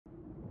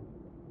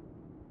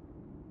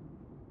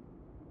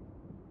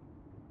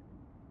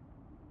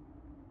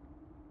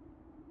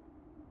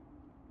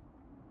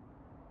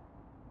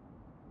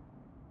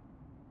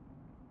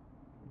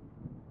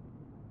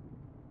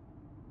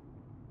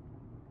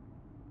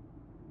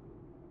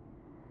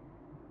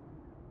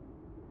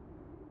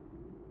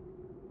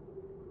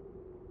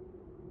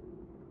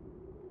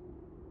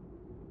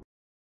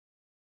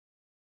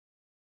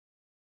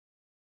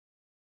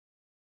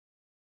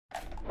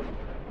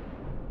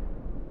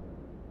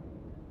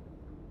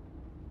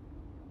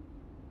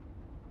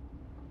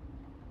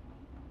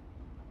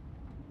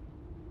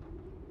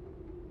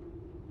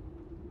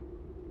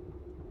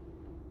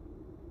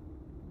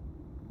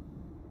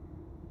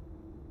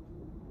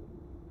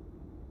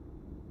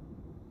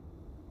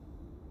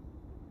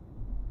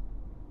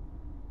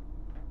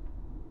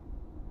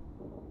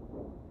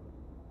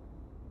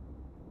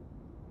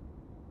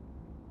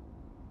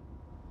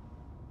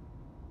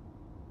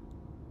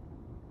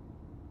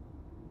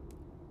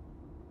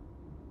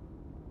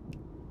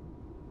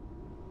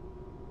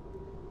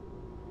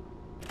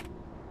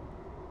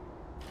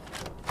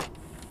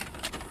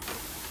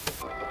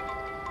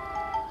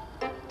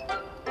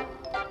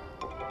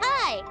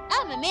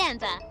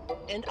Amanda.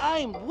 And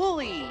I'm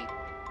Wooly.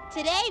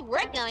 Today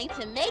we're going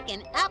to make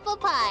an apple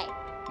pie.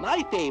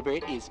 My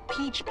favorite is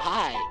peach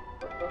pie.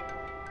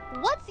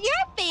 What's your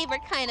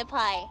favorite kind of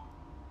pie?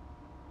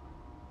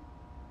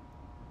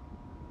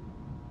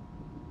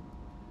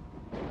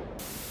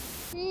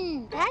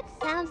 That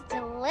sounds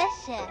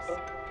delicious.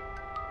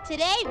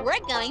 Today we're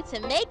going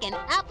to make an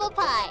apple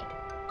pie.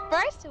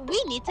 First,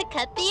 we need to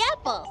cut the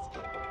apples.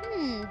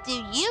 Do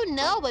you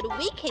know what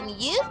we can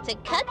use to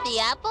cut the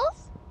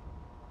apples?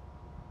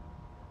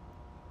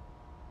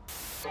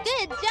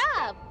 Good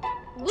job!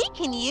 We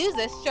can use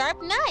a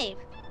sharp knife.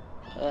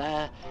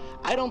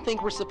 I don't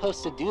think we're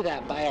supposed to do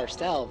that by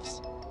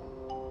ourselves.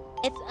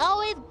 It's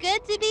always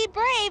good to be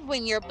brave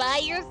when you're by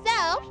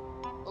yourself.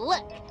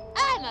 Look,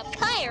 I'm a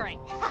pirate!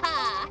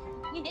 Ha!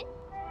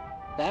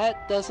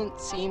 That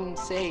doesn't seem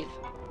safe.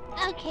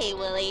 Okay,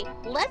 Willie,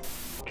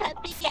 let's cut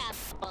the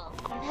apple.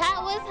 That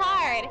was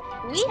hard.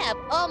 We have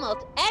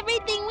almost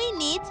everything we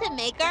need to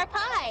make our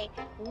pie.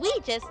 We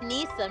just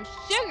need some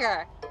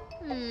sugar.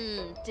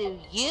 Do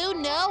you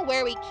know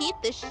where we keep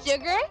the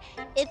sugar?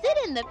 Is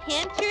it in the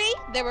pantry,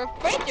 the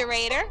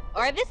refrigerator,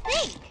 or the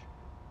sink?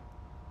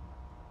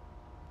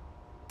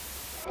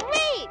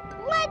 Great!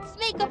 Let's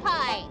make a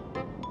pie.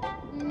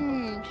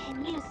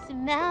 Can you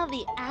smell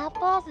the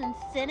apples and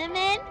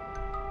cinnamon?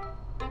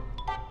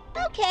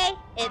 Okay,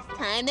 it's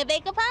time to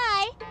bake a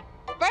pie.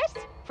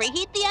 First,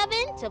 preheat the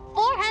oven to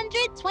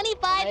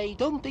 425. I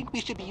don't think we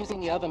should be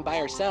using the oven by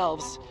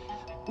ourselves.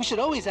 We should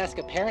always ask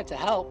a parent to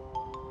help.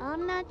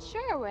 I'm not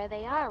sure where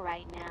they are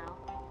right now.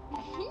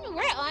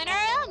 We're on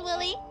our own,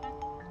 Willie.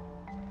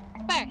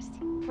 First,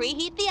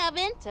 preheat the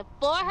oven to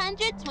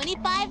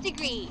 425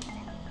 degrees.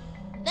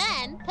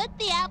 Then, put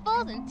the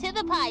apples into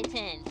the pie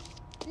tin.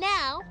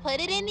 Now, put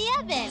it in the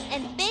oven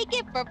and bake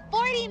it for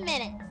 40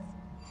 minutes.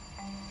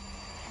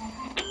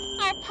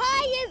 Our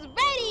pie is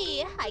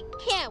ready! I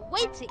can't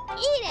wait to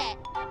eat it!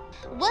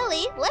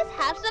 Willie, let's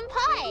have some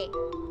pie!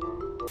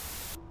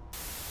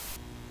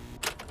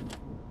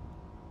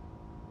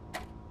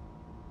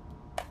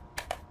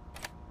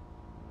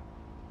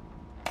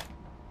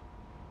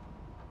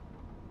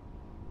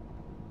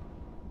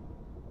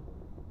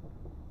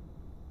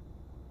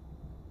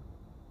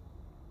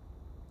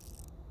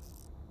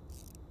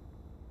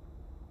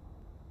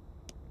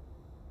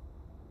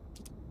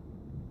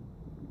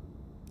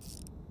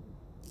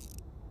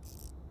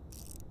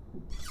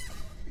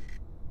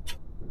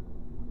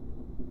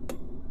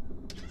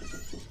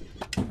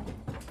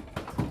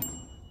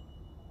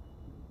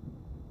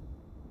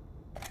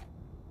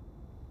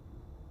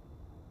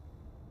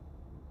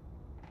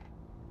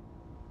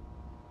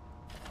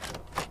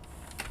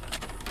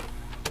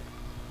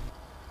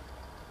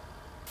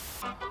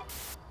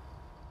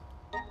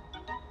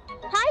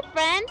 Hi,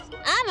 friends.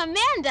 I'm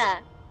Amanda.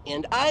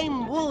 And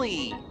I'm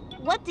Wooly.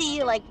 What do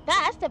you like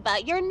best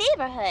about your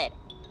neighborhood?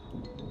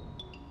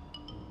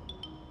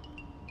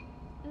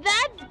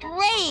 That's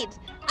great!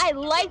 I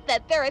like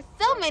that there are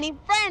so many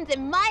friends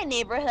in my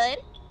neighborhood.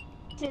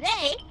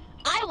 Today,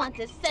 I want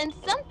to send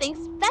something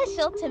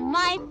special to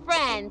my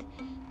friend.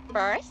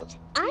 First,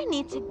 I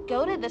need to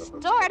go to the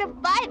store to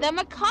buy them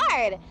a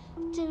card.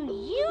 Do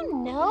you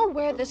know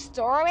where the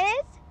store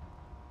is?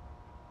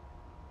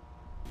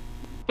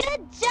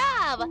 Good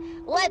job!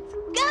 Let's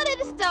go to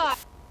the store!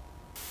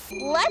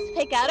 Let's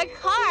pick out a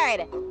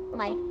card.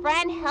 My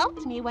friend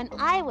helped me when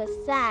I was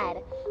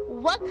sad.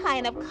 What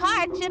kind of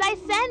card should I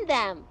send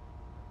them?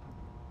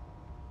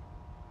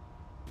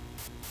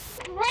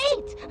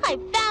 Great! I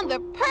found the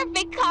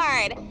perfect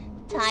card!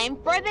 Time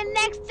for the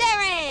next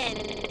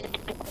errand!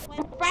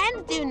 When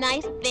friends do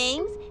nice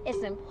things,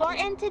 it's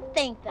important to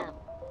thank them.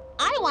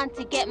 I want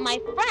to get my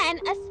friend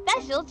a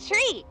special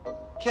treat.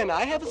 Can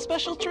I have a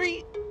special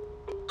treat?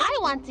 I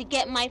want to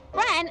get my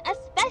friend a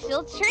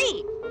special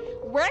treat.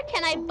 Where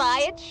can I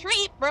buy a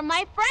treat for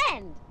my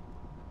friend?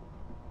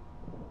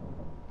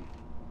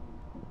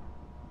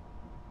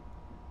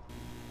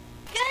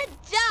 Good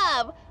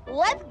job!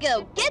 Let's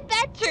go get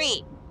that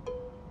treat!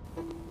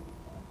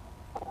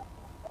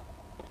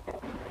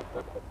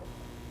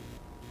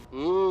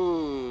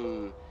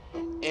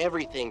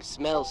 Everything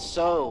smells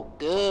so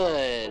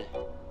good.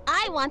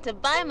 I want to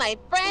buy my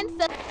friend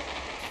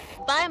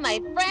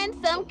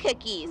some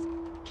cookies.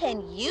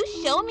 Can you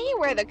show me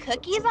where the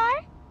cookies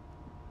are?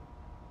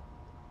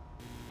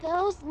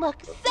 Those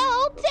look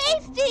so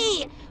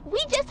tasty!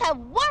 We just have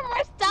one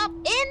more stop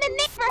in the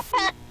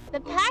neighborhood.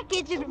 The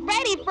package is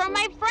ready for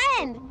my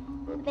friend.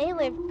 They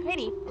live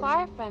pretty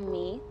far from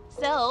me,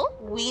 so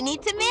we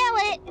need to mail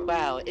it.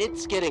 Wow,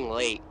 it's getting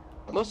late.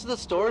 Most of the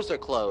stores are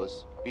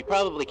closed. We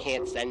probably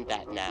can't send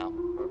that now.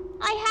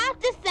 I have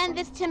to send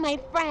this to my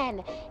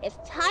friend.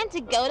 It's time to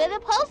go to the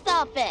post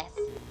office.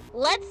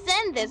 Let's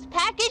send this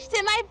package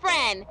to my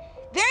friend.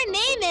 Their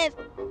name is...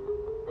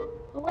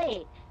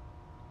 Wait,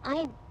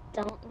 I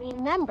don't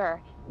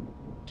remember.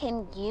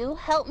 Can you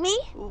help me?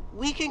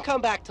 We can come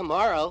back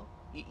tomorrow.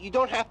 You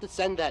don't have to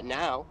send that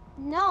now.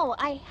 No,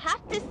 I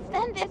have to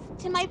send this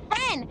to my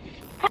friend.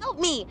 Help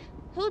me.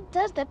 Who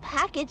does the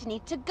package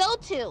need to go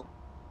to?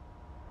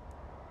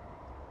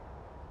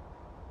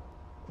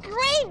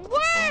 Great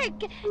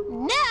work!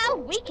 Now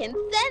we can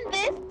send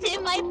this to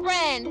my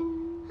friend.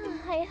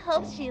 I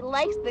hope she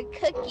likes the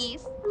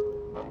cookies.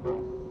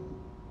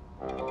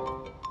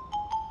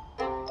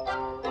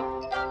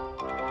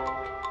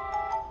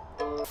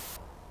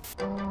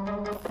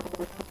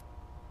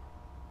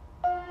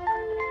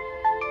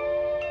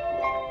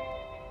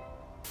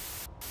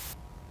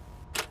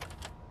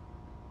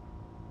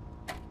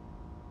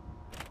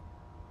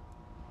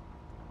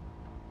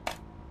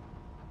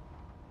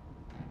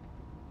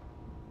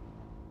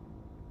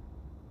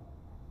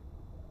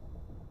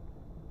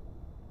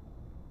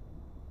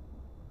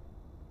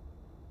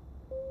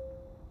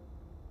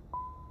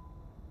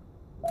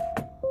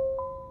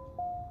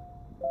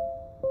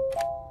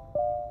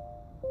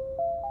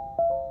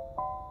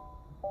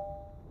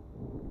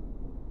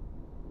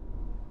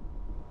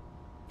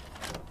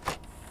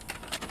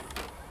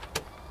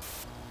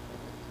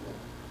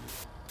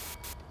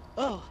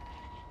 Oh,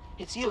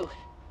 it's you.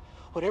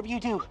 Whatever you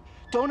do,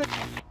 don't...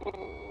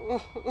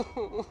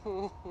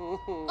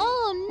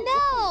 Oh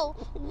no!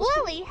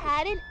 Wooly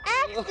had an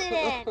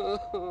accident!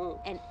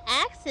 An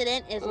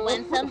accident is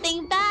when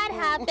something bad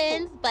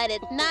happens, but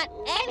it's not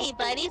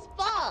anybody's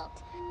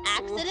fault.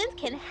 Accidents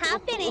can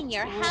happen in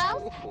your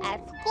house,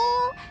 at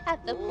school,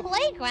 at the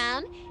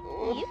playground.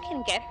 You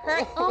can get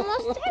hurt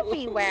almost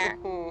everywhere.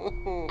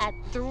 At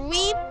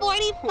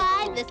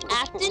 3:45 this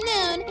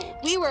afternoon,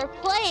 we were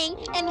playing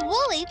and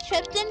Wooly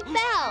tripped and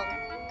fell.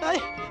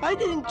 I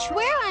didn't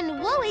Where on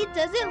Wooly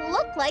does it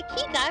look like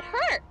he got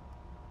hurt?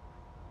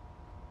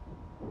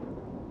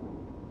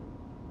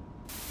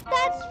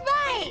 That's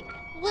right!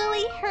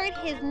 Wooly hurt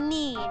his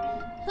knee.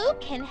 Who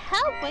can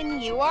help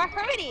when you are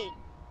hurting?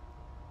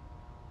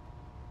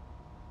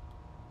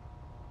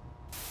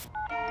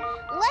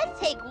 Let's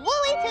take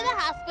Wooly to the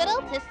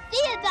hospital to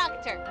see a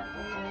doctor.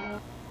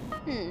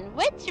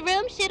 Which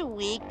room should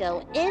we go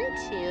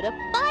into to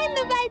find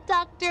the right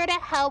doctor to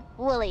help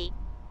Wooly?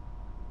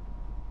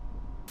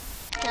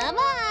 Come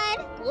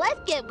on, let's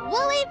get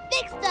Wooly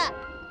fixed up.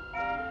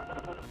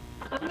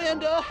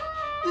 Amanda,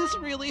 this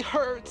really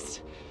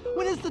hurts.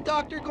 When is the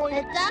doctor going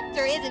The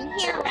doctor isn't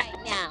here right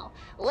now.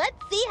 Let's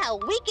see how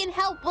we can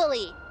help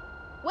Wooly.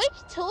 Which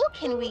tool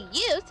can we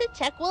use to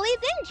check Wooly's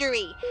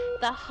injury?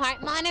 The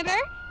heart monitor,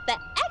 the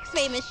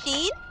x-ray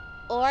machine,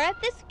 or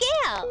the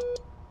scale?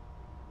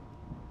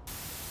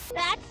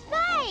 That's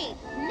right!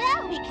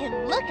 Now we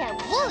can look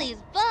at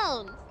Wooly's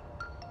bones.